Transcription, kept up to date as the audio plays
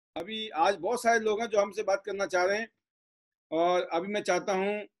अभी आज बहुत सारे लोग हैं जो हमसे बात करना चाह रहे हैं और अभी मैं चाहता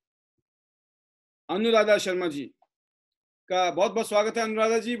हूं अनुराधा शर्मा जी का बहुत बहुत स्वागत है।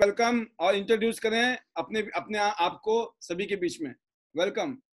 अनुराधा जी वेलकम, और इंट्रोड्यूस करें अपने अपने आप को सभी के बीच में।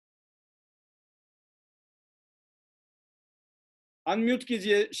 वेलकम। अनम्यूट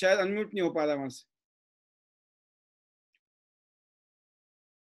कीजिए, शायद अनम्यूट नहीं हो पा रहा वहां से।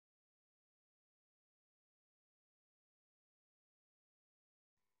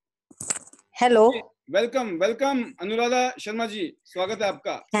 Hello. Welcome welcome Anuradha Sharma ji, स्वागत है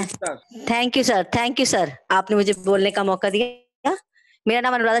आपका। Thank you sir, thank you sir, आपने मुझे बोलने का मौका दिया। मेरा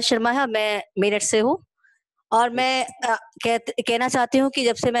नाम अनुराधा शर्मा है और मैं मेरठ से हूँ। और मैं कहना चाहती हूँ कि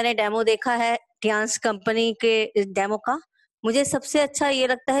जब से मैंने डेमो देखा है टियांस कंपनी के डेमो का, मुझे सबसे अच्छा ये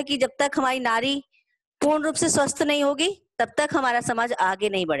लगता है कि जब तक हमारी नारी पूर्ण रूप से स्वस्थ नहीं होगी तब तक हमारा समाज आगे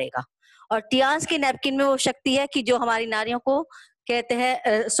नहीं बढ़ेगा। और टियांस की नैपकिन में वो शक्ति है कि जो हमारी नारियों को कहते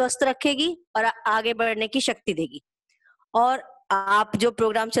हैं स्वस्थ रखेगी और आगे बढ़ने की शक्ति देगी। और आप जो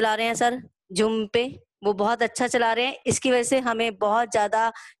प्रोग्राम चला रहे हैं सर जूम पे, वो बहुत अच्छा चला रहे हैं। इसकी वजह से हमें बहुत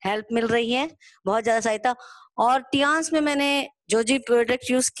ज्यादा हेल्प मिल रही है, बहुत ज्यादा सहायता। और टियांस में मैंने जो जो प्रोडक्ट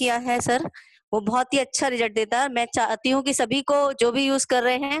यूज किया है सर, वो बहुत ही अच्छा रिजल्ट देता है। मैं चाहती हूँ कि सभी को जो भी यूज कर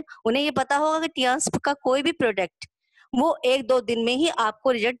रहे हैं उन्हें ये पता होगा कि टियांस का कोई भी प्रोडक्ट वो 1-2 दिन में ही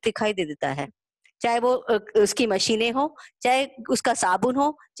आपको रिजल्ट दिखाई दे देता है। चाहे वो उसकी मशीनें हो, चाहे उसका साबुन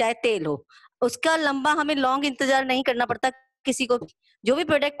हो, चाहे तेल हो, उसका लंबा हमें लॉन्ग इंतजार नहीं करना पड़ता किसी को भी। जो भी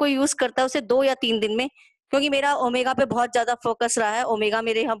प्रोडक्ट कोई यूज करता है उसे 2 या 3 दिन में, क्योंकि मेरा ओमेगा पे बहुत ज्यादा फोकस रहा है, ओमेगा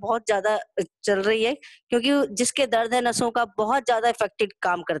मेरे यहाँ बहुत ज्यादा चल रही है, क्योंकि जिसके दर्द है नसों का बहुत ज्यादा इफेक्टिव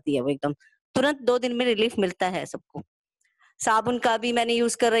काम करती है वो, एकदम तुरंत 2 दिन में रिलीफ मिलता है सबको। साबुन का भी मैंने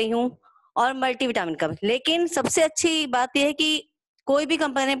यूज कर रही हूँ और मल्टीविटामिन का भी। लेकिन सबसे अच्छी बात यह है कि कोई भी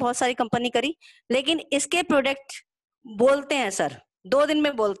कंपनी ने बहुत सारी कंपनी करी, लेकिन इसके प्रोडक्ट बोलते हैं सर, 2 दिन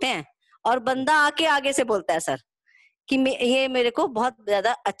में बोलते हैं, और बंदा आके आगे से बोलता है सर कि ये मेरे को बहुत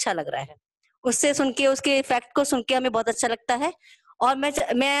ज्यादा अच्छा लग रहा है। उससे सुन के, उसके इफेक्ट को सुन के हमें बहुत अच्छा लगता है। और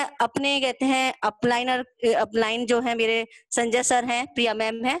मैं अपने कहते हैं अपलाइन जो है मेरे संजय सर हैं, प्रिया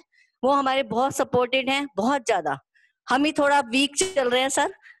मैम है, वो हमारे बहुत सपोर्टेड हैं, बहुत ज्यादा। हम ही थोड़ा वीक चल रहे हैं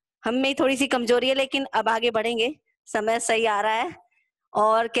सर, हम में थोड़ी सी कमजोरी है, लेकिन अब आगे बढ़ेंगे, समय सही आ रहा है।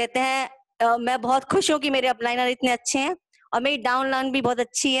 और कहते हैं मैं बहुत खुश हूँ कि मेरे अपलाइनर इतने अच्छे हैं, और मेरी डाउनलाइन भी बहुत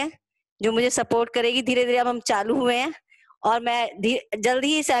अच्छी है जो मुझे सपोर्ट करेगी। धीरे धीरे अब हम चालू हुए हैं और मैं जल्दी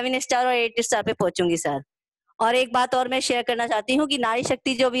ही 7 स्टार और 8 स्टार पे पहुंचूंगी सर। और एक बात और मैं शेयर करना चाहती हूँ कि नारी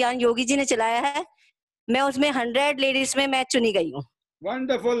शक्ति जो अभियान योगी जी ने चलाया है, मैं उसमें 100 लेडीज में मैं चुनी गई हूँ।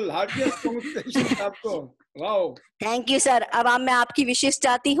 वंडरफुल, हार्टिएस्ट कांग्रेचुलेशन आपको। Wow, thank you sir. अब मैं आपकी विशेष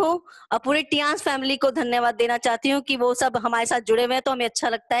चाहती हूँ और पूरे टियांस फैमिली को धन्यवाद देना चाहती हूँ कि वो सब हमारे साथ जुड़े हुए हैं, तो हमें अच्छा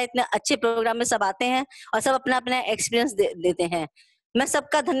लगता है। इतने अच्छे प्रोग्राम में सब आते हैं और सब अपना अपना एक्सपीरियंस देते हैं। मैं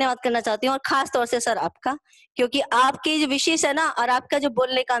सबका धन्यवाद करना चाहती हूँ, और खास तौर से सर आपका, क्योंकि आपकी जो विशेष है ना, और आपका जो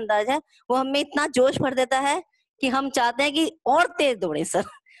बोलने का अंदाज है, वो हमें इतना जोश भर देता है कि हम चाहते हैं कि और तेज दौड़े सर।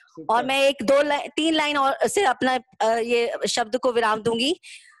 और मैं 3 लाइन और से अपना ये शब्द को विराम दूंगी।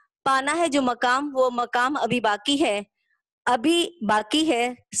 पाना है जो मकाम, वो मकाम अभी बाकी है, अभी बाकी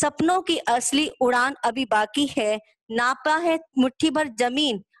है। सपनों की असली उड़ान अभी बाकी है। नापा है मुट्ठी भर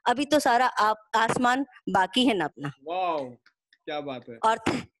जमीन, अभी तो सारा आसमान बाकी है नापना। वाओ, क्या बात है। और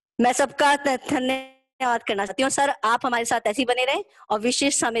मैं सबका धन्यवाद करना चाहती हूँ सर। आप हमारे साथ ऐसे ही बने रहें और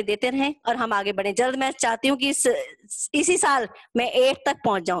विशेष हमें देते रहें, और हम आगे बढ़े। जल्द मैं चाहती हूँ कि इसी साल मैं 8 तक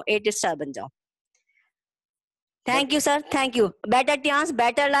पहुंच जाऊं, 8 स्टार बन जाऊं। Thank you sir, thank you. Better Tiens,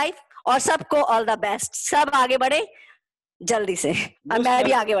 better life, और सबको ऑल द बेस्ट। सब आगे बढ़े जल्दी से, और मैं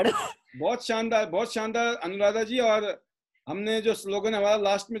भी आगे बढ़ूं। बहुत शानदार, बहुत शानदार अनुराधा जी। और हमने जो स्लोगन हमारा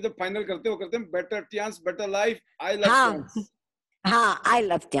लास्ट में जब फाइनल करते हो करते हैं, better Tiens better life, I love Tiens. हाँ, I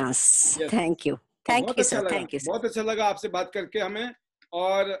love Tiens. Thank you, thank you sir, thank you sir. बहुत अच्छा लगा आपसे बात करके हमें।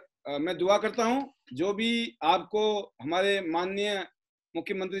 और मैं दुआ करता हूँ जो भी आपको हमारे माननीय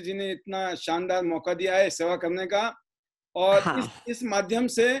मुख्यमंत्री जी ने इतना शानदार मौका दिया है सेवा करने का, और हाँ, इस माध्यम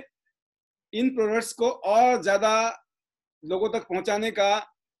से इन प्रोडक्ट्स को और ज्यादा लोगों तक पहुंचाने का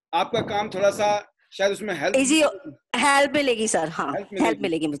आपका काम थोड़ा सा शायद उसमें हेल्प मिलेगी सर। हाँ, हेल्प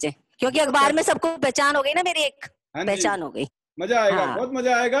मिलेगी मुझे, क्योंकि अखबार में सबको पहचान हो गई ना, मेरी एक पहचान हो गई। मजा आएगा, हाँ। बहुत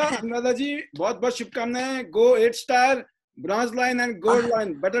मजा आएगा। अनुराधा जी बहुत बहुत शुभकामनाएं। गो 8 star, bronze line and gold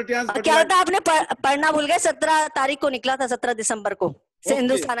line, better Tiens better क्या लाइन। होता, आपने पढ़ना भूल गए, 17 तारीख को निकला था, 17 दिसंबर को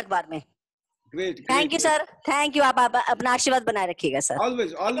हिंदुस्तान अखबार में। Great, thank you sir, thank you. आप अपना आशीर्वाद बनाए रखिएगा sir.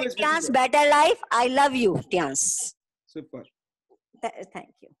 Always always. Tiens better life, I love you Tiens. Super,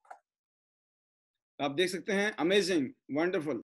 thank you. आप देख सकते हैं, अमेजिंग, वंडरफुल।